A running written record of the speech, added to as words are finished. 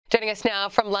Joining us now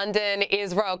from London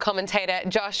is royal commentator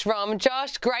Josh Rom.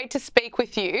 Josh, great to speak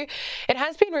with you. It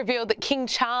has been revealed that King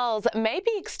Charles may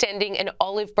be extending an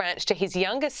olive branch to his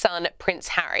youngest son, Prince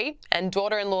Harry, and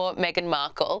daughter-in-law Meghan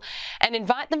Markle, and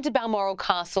invite them to Balmoral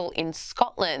Castle in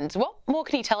Scotland. What more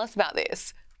can you tell us about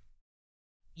this?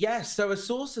 Yes, so a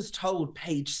source has told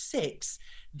Page Six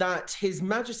that His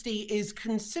Majesty is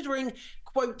considering,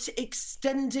 quote,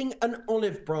 extending an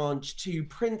olive branch to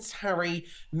Prince Harry,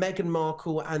 Meghan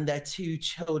Markle, and their two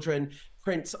children,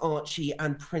 Prince Archie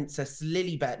and Princess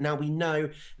Lilibet. Now, we know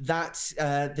that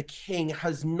the King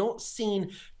has not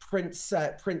seen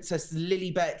Princess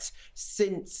Lilibet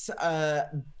since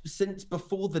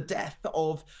before the death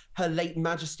of Her late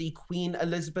Majesty Queen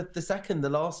Elizabeth II. The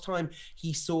last time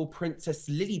he saw Princess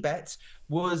Lilibet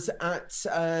was at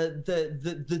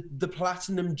the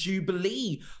Platinum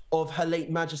Jubilee of Her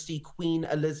late Majesty Queen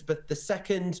Elizabeth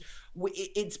II.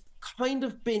 It's kind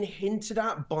of been hinted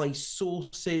at by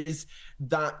sources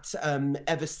that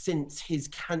ever since his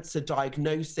cancer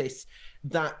diagnosis,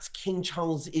 that King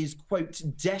Charles is, quote,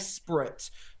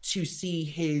 desperate to see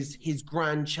his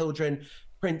grandchildren,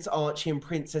 Prince Archie and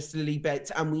Princess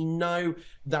Lilibet. And we know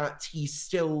that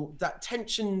that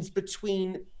tensions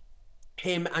between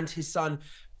him and his son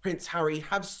Prince Harry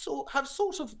have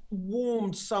sort of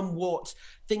warmed somewhat.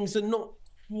 Things are not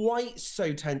quite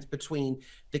so tense between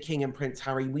the King and Prince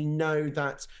Harry. We know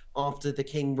that after the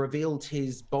King revealed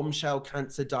his bombshell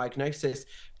cancer diagnosis,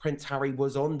 Prince Harry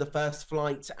was on the first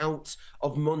flight out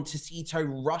of Montecito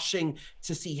rushing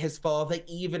to see his father,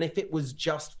 even if it was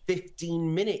just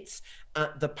 15 minutes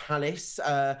at the palace.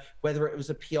 Whether it was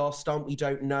a PR stunt, we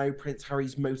don't know Prince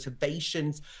Harry's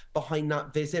motivations behind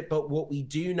that visit, but what we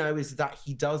do know is that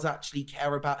he does actually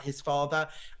care about his father,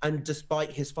 and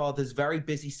despite his father's very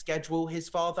busy schedule, his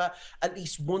father at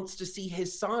least wants to see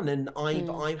his son. And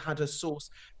I've had a source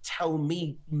tell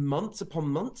me months upon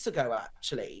months ago,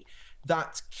 actually,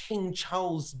 that King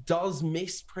Charles does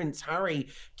miss Prince Harry.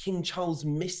 King Charles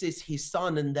misses his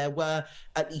son, and there were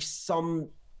at least some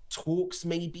talks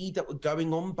maybe that were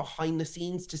going on behind the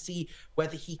scenes to see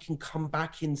whether he can come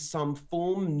back in some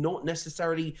form, not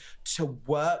necessarily to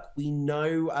work. We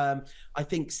know, I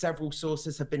think several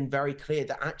sources have been very clear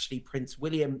that actually Prince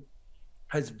William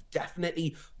has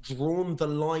definitely drawn the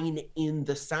line in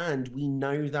the sand. We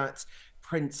know that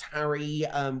Prince Harry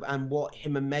and what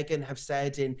him and Meghan have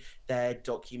said in their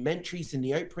documentaries, in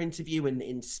the Oprah interview, and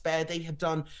in Spare, they have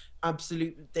done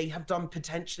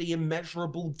potentially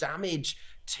immeasurable damage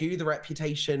to the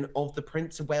reputation of the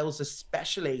Prince of Wales,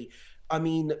 especially. I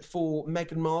mean, for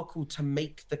Meghan Markle to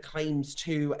make the claims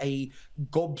to a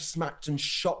gobsmacked and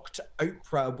shocked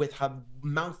Oprah with her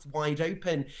mouth wide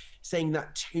open, saying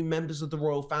that two members of the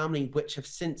royal family, which have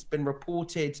since been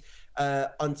reported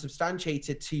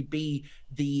unsubstantiated to be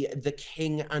the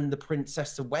King and the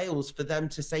Princess of Wales, for them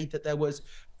to say that there was,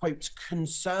 quote,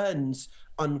 concerns,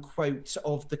 unquote,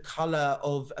 of the color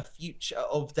of a future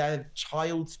of their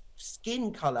child's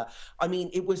skin color. I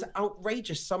mean, it was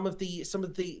outrageous. Some of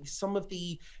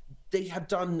the they have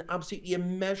done absolutely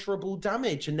immeasurable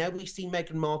damage. And now we see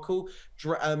Meghan Markle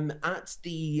at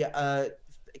the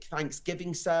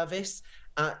Thanksgiving service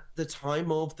at the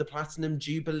time of the Platinum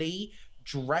Jubilee,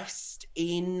 dressed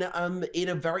in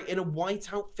a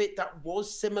white outfit that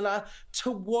was similar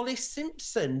to Wallis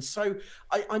Simpson. So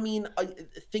I mean,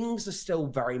 things are still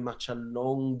very much a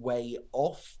long way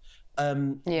off.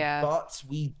 Yeah. But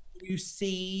we do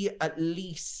see at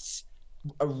least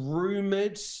a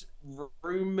rumors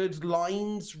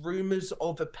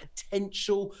of a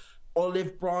potential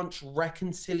olive branch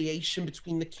reconciliation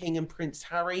between the King and Prince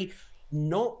Harry,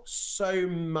 not so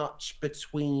much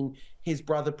between his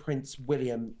brother Prince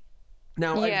William.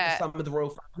 Now, over the summer, the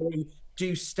royal family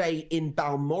do stay in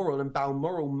Balmoral, and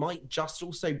Balmoral might just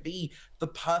also be the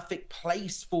perfect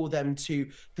place for them to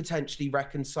potentially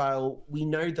reconcile. We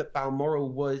know that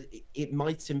Balmoral it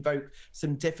might invoke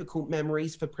some difficult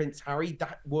memories for Prince Harry.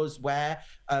 That was where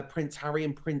Prince Harry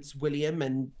and Prince William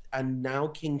and now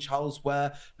King Charles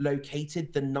were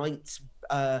located the night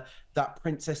that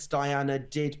Princess Diana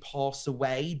did pass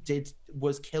away,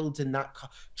 was killed in that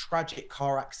tragic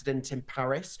car accident in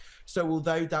Paris. So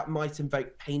although that might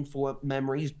invoke painful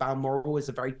memories, Balmoral is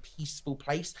a very peaceful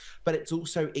place, but it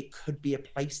could be a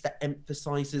place that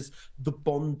emphasizes the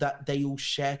bond that they all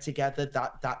share together,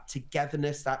 that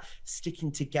togetherness, that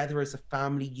sticking together as a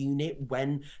family unit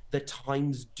when the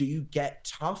times do get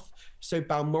tough. So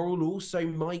Balmoral also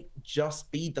might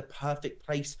just be the perfect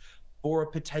place for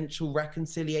a potential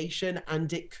reconciliation,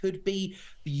 and it could be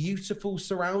beautiful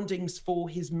surroundings for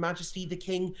His Majesty the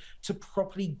King to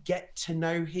properly get to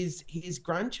know his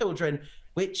grandchildren,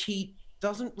 which he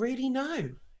doesn't really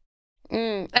know.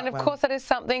 And of course, that is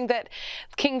something that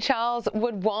King Charles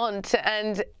would want.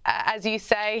 And as you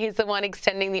say, he's the one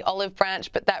extending the olive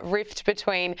branch, but that rift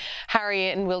between Harry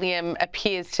and William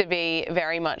appears to be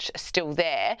very much still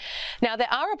there. Now,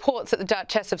 there are reports that the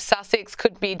Duchess of Sussex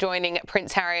could be joining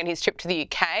Prince Harry on his trip to the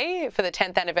UK for the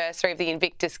 10th anniversary of the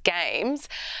Invictus Games.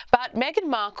 But Meghan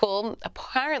Markle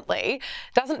apparently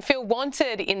doesn't feel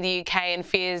wanted in the UK and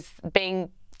fears being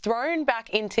thrown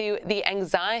back into the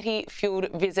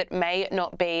anxiety-fueled visit may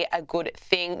not be a good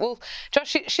thing. Well,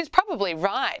 Josh, she's probably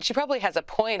right. She probably has a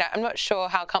point. I'm not sure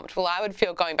how comfortable I would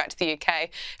feel going back to the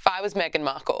UK if I was Meghan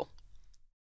Markle.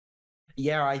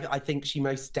 Yeah, I think she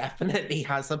most definitely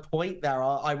has a point there.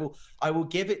 I will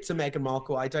give it to Meghan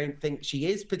Markle. I don't think she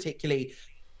is particularly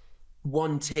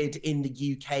wanted in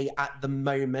the UK at the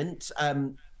moment.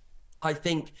 I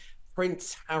think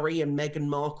Prince Harry and Meghan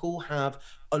Markle have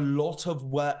a lot of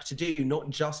work to do, not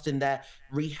just in their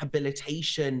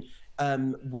rehabilitation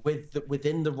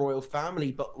within the royal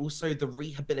family, but also the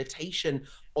rehabilitation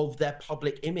of their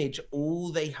public image.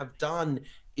 All they have done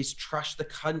is trash the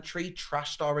country,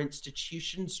 trashed our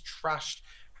institutions, trashed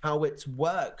how it's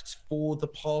worked for the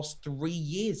past 3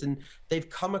 years, and they've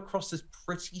come across as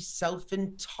pretty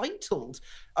self-entitled.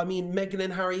 I mean, Meghan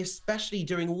and Harry especially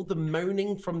doing all the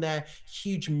moaning from their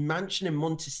huge mansion in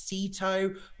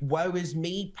Montecito, woe is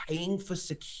me, paying for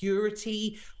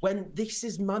security, when this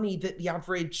is money that the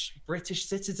average British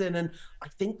citizen, and I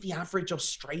think the average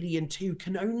Australian too,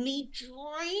 can only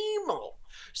dream of.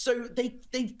 So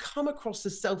they've come across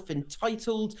as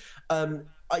self-entitled.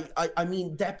 I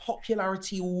mean, their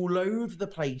popularity all over the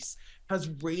place has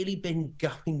really been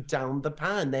going down the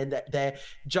pan. They're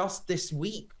just this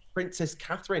week, Princess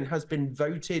Catherine has been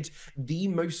voted the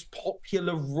most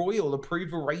popular royal,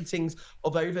 approval ratings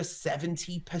of over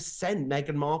 70%.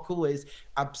 Meghan Markle is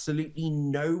absolutely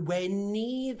nowhere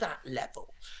near that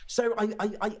level. So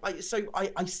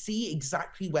I see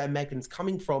exactly where Meghan's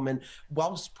coming from. And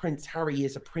whilst Prince Harry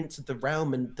is a prince of the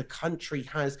realm and the country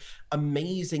has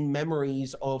amazing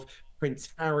memories of Prince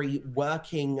Harry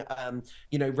working,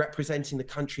 representing the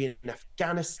country in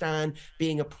Afghanistan,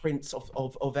 being a prince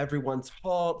of everyone's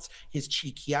hearts, his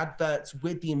cheeky adverts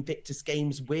with the Invictus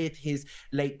Games, with his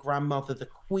late grandmother, the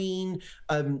Queen.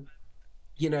 The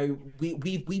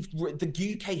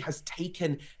UK has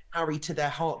taken Harry to their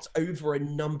hearts over a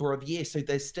number of years. So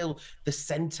there's still the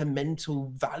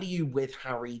sentimental value with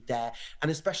Harry there. And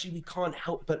especially we can't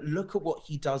help but look at what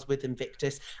he does with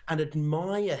Invictus and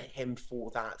admire him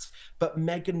for that. But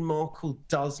Meghan Markle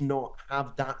does not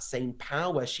have that same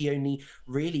power. She only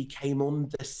really came on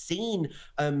the scene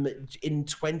in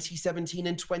 2017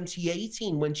 and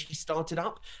 2018 when she started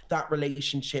up that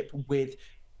relationship with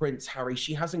Prince Harry.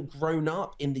 She hasn't grown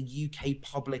up in the UK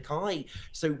public eye.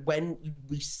 So when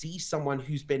we see someone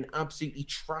who's been absolutely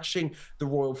trashing the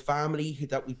royal family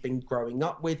that we've been growing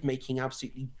up with, making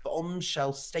absolutely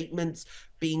bombshell statements,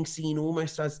 being seen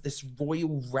almost as this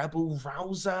royal rebel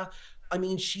rouser, I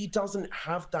mean, she doesn't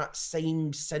have that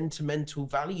same sentimental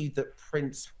value that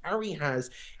Prince Harry has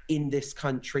in this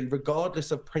country,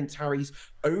 regardless of Prince Harry's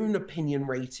own opinion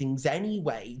ratings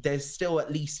anyway. There's still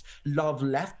at least love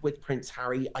left with Prince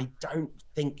Harry. I don't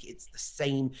think it's the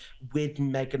same with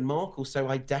Meghan Markle. So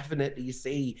I definitely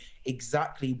see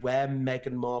exactly where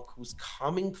Meghan Markle's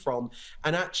coming from.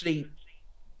 And actually,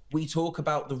 we talk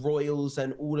about the royals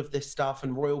and all of this stuff,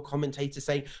 and royal commentators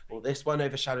saying, well, this one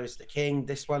overshadows the king,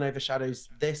 this one overshadows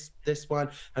this one,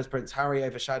 has Prince Harry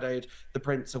overshadowed the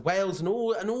Prince of Wales, and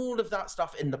all of that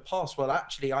stuff in the past. Well,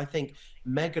 actually, I think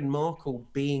Meghan Markle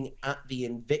being at the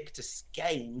Invictus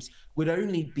Games would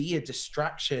only be a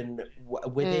distraction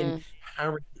within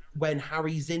Harry, when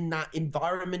Harry's in that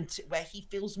environment where he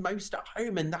feels most at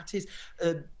home, and that is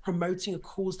promoting a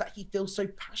cause that he feels so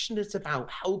passionate about,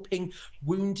 helping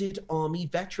wounded army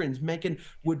veterans. Meghan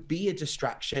would be a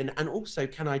distraction. And also,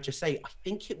 can I just say, I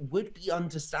think it would be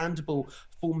understandable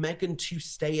for Meghan to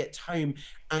stay at home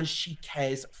as she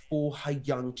cares for her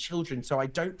young children. So I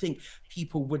don't think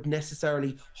people would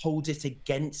necessarily hold it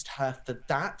against her for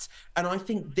that. And I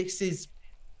think this is,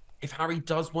 if Harry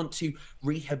does want to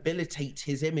rehabilitate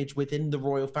his image within the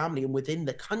royal family and within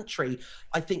the country,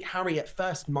 I think Harry at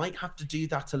first might have to do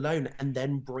that alone and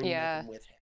then bring Meghan with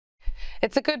him.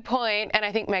 It's a good point, and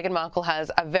I think Meghan Markle has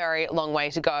a very long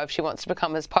way to go if she wants to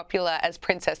become as popular as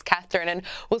Princess Catherine. And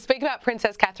we'll speak about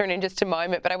Princess Catherine in just a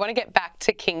moment, but I want to get back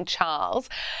to King Charles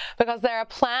because there are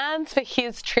plans for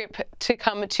his trip to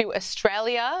come to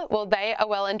Australia. Well, they are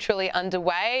well and truly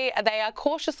underway. They are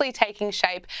cautiously taking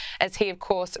shape as he, of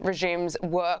course, resumes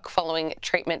work following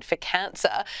treatment for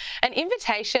cancer. And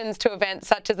invitations to events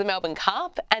such as the Melbourne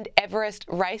Cup and Everest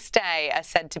Race Day are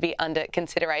said to be under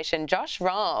consideration. Josh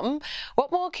Rom, what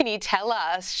more can you tell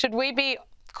us? Should we be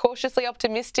cautiously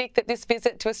optimistic that this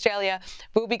visit to Australia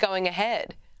will be going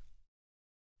ahead?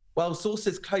 Well,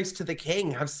 sources close to the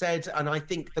king have said, and I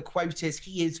think the quote is,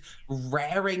 he is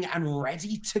raring and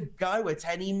ready to go at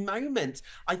any moment.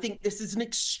 I think this is an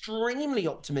extremely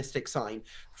optimistic sign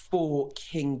for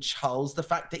King Charles, the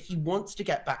fact that he wants to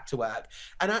get back to work.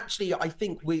 And actually, I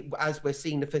think as we're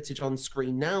seeing the footage on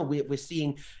screen now, we're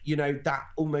seeing, that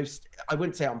almost, I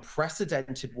wouldn't say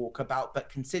unprecedented walkabout, but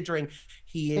considering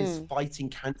he is fighting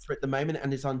cancer at the moment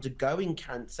and is undergoing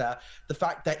cancer, the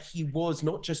fact that he was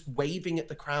not just waving at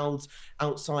the crowds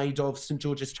outside of St.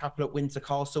 George's Chapel at Windsor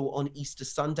Castle on Easter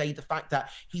Sunday, the fact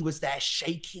that he was there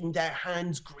shaking their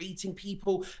hands, greeting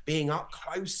people, being up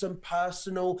close and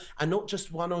personal, and not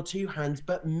just one or two hands,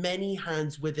 but many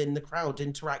hands within the crowd,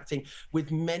 interacting with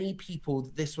many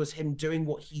people. This was him doing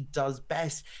what he does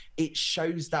best. It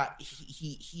shows that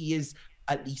he is,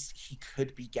 at least he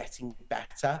could be getting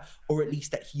better, or at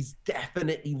least that he's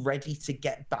definitely ready to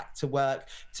get back to work,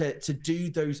 to do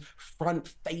those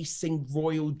front-facing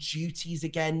royal duties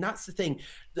again. That's the thing.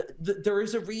 There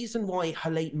is a reason why Her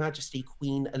late Majesty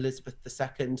Queen Elizabeth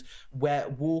II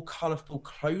wore colourful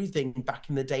clothing back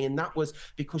in the day, and that was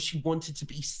because she wanted to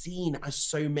be seen as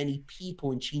so many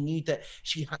people, and she knew that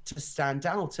she had to stand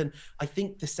out. And I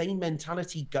think the same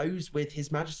mentality goes with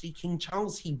His Majesty King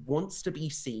Charles. He wants to be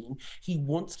seen. He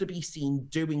wants to be seen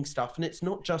doing stuff, and it's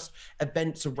not just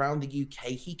events around the UK.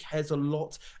 He cares a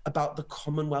lot about the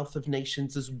Commonwealth of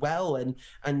Nations as well,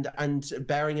 and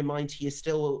bearing in mind he is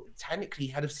still technically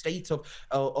head of state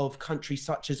of countries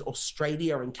such as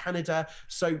Australia and Canada.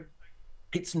 So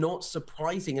it's not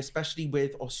surprising, especially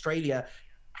with Australia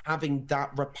having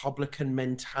that Republican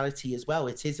mentality as well.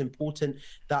 It is important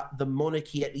that the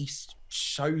monarchy at least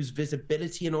shows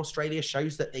visibility in Australia,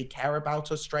 shows that they care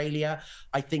about Australia.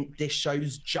 I think this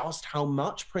shows just how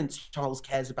much Prince Charles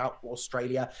cares about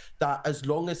Australia, that as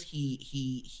long as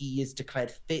he is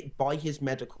declared fit by his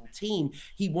medical team,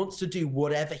 he wants to do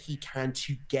whatever he can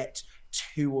to get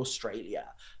to Australia.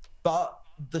 But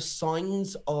the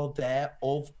signs are there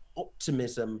of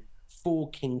optimism for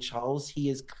King Charles. He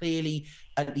is clearly,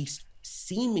 at least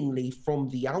seemingly from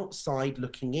the outside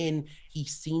looking in, he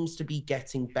seems to be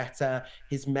getting better.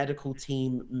 His medical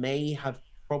team may have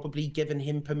probably given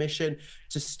him permission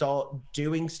to start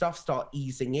doing stuff, start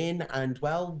easing in, and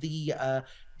well, a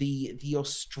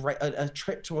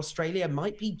trip to Australia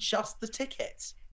might be just the ticket.